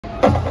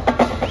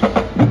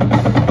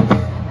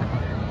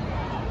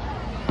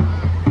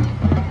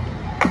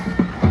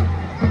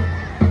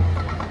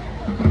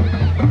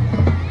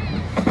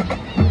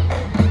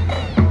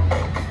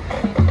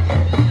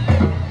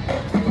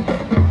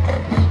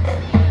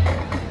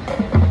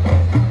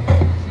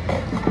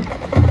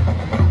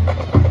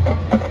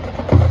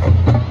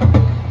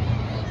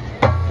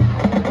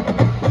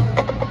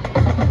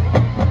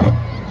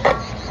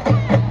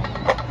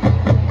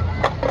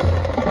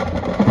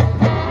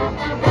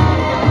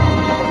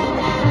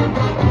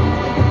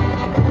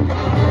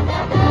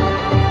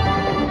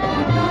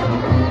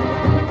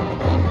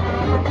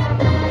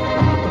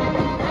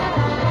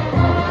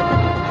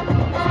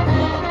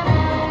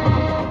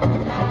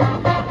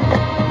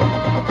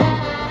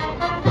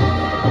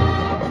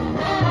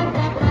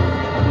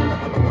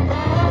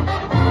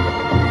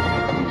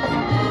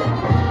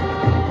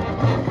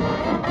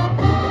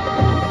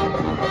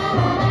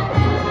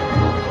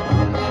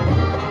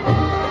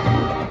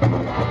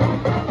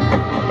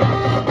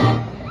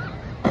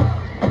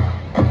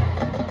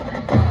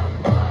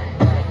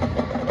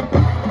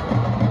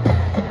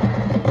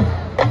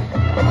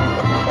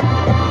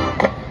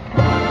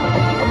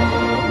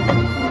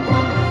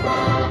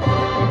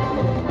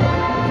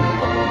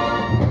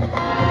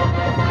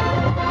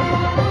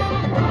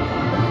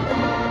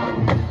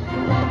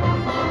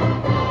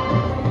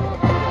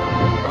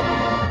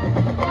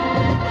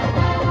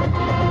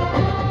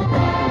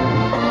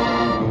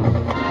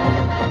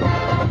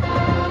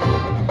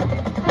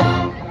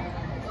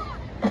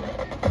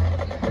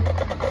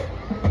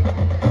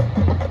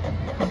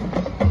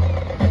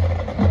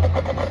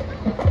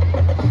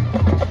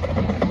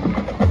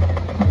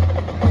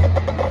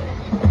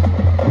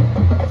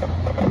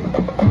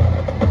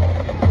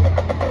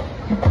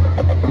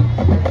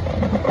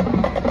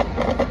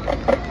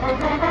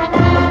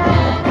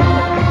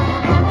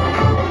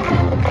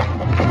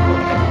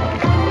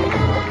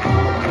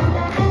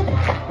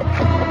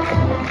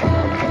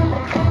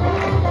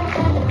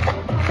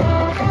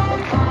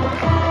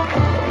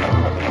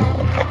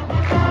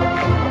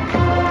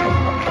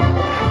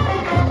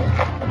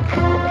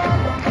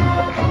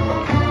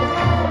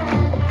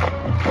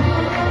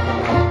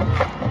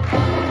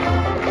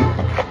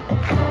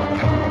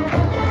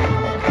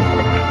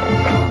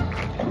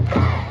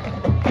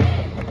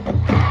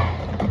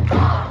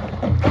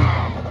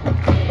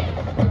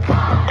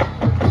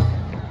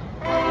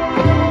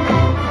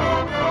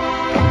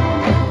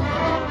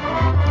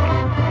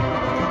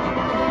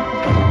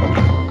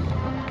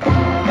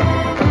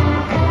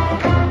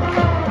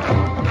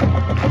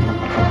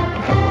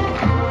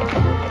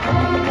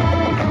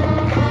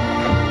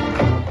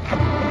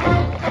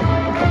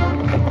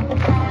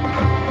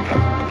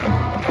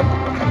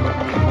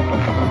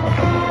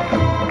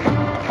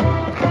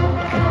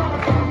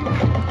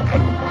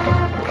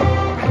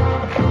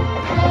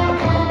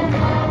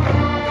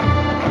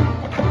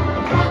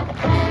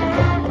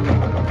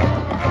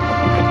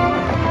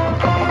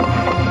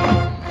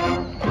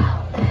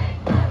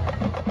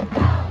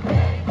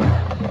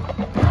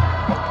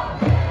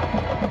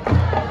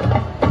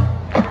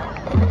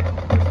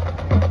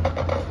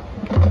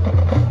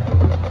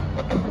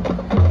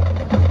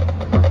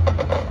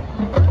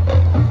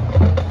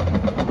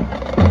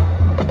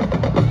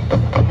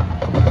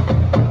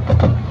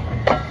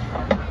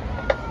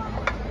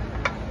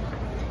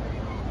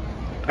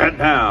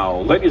now,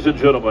 ladies and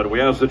gentlemen,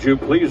 we ask that you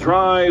please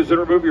rise and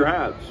remove your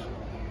hats.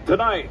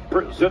 Tonight,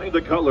 presenting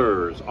the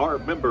colors are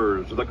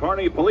members of the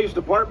Kearney Police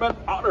Department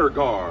Honor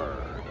Guard.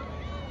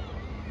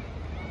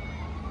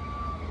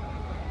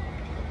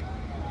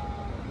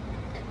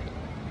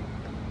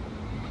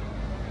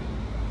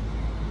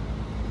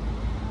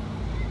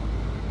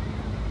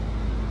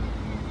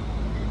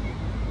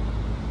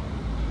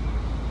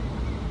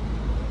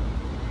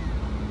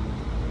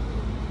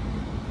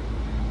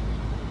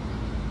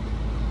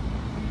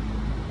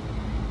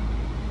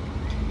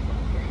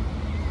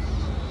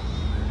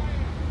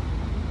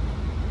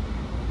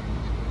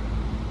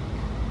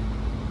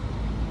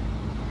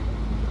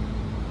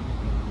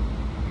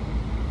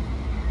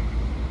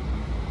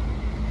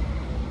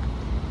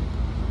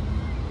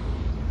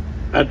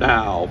 And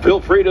now, feel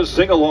free to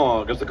sing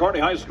along as the Kearney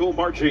High School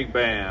Marching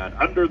Band,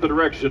 under the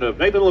direction of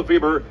Nathan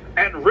Lefebvre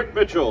and Rick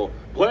Mitchell,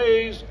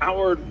 plays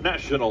our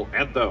national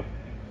anthem.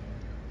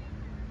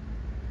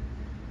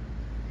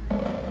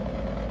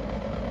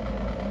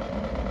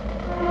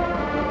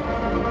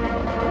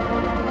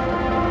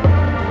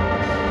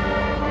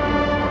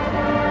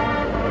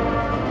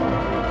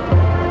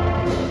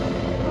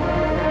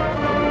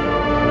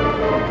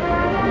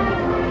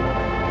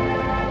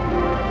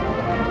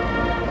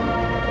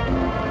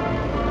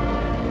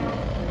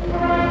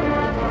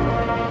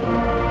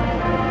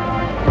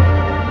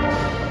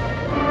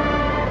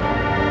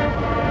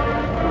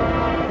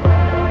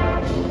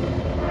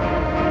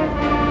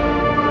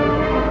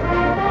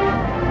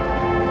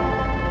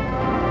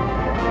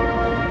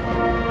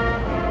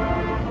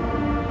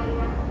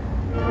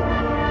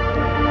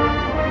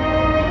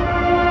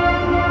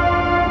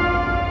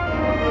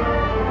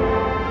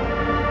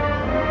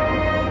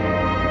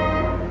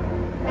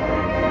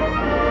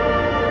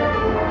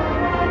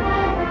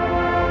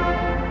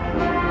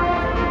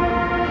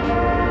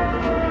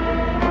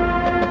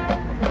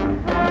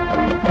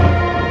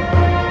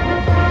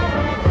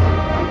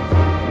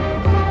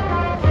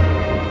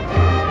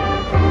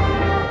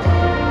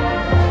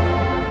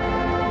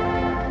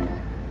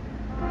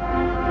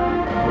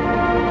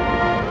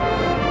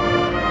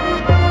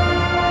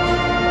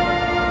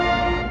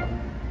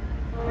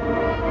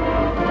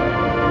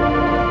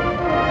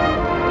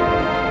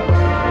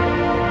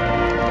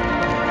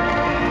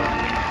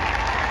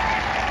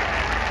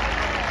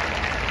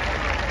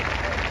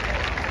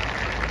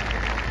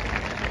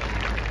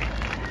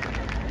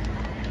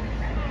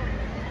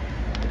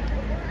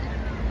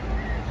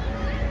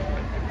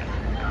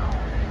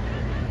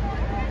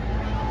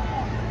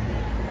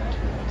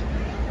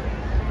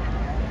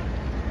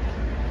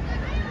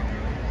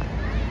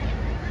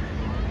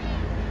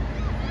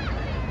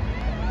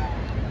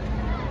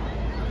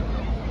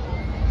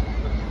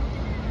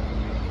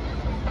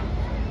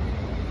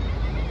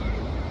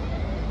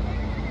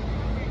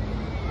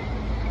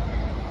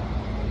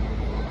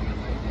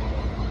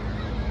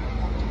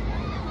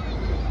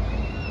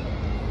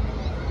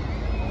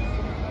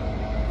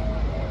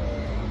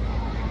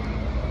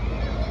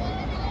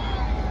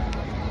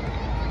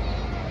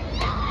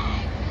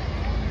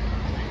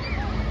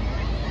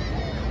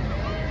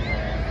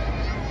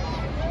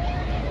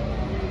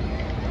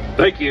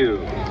 Thank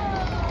you.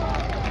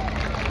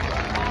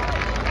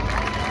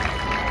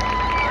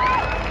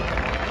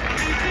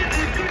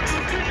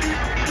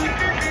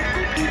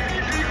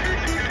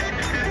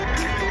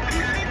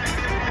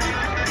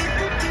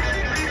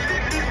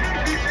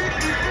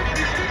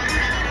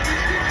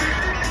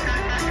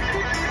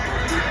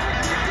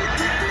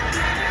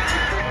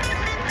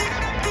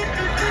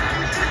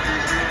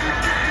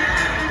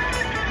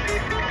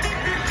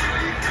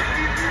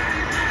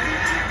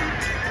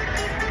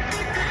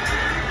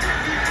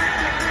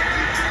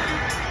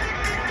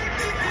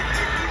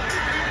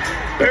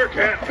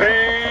 Bearcat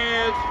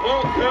fans,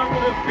 welcome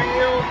to the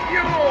field,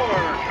 your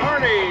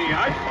Kearney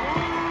High School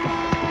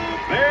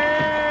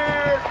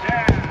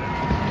Bearcats.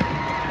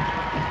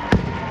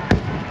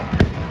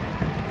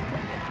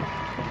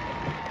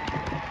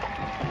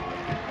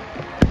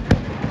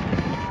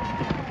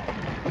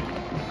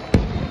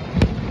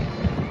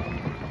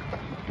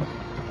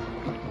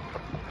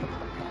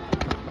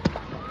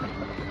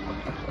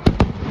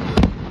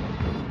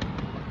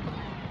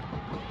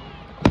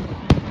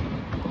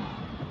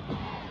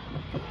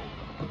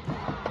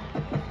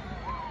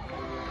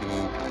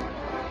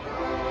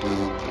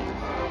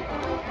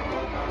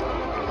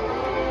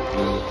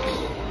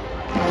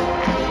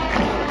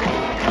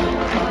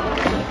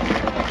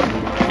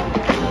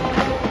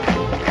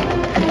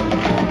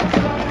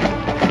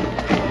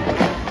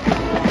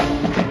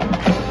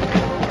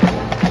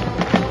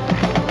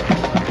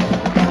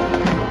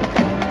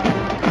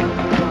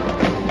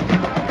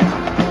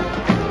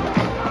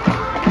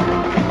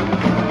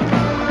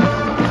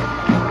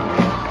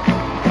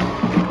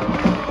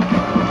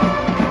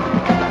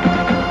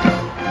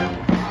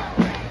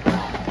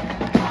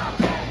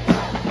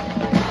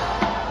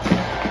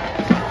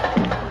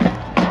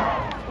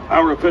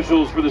 Our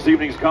officials for this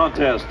evening's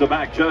contest: the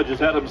MAC judge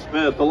is Adam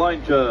Smith, the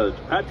line judge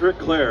Patrick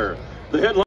Clare, the headline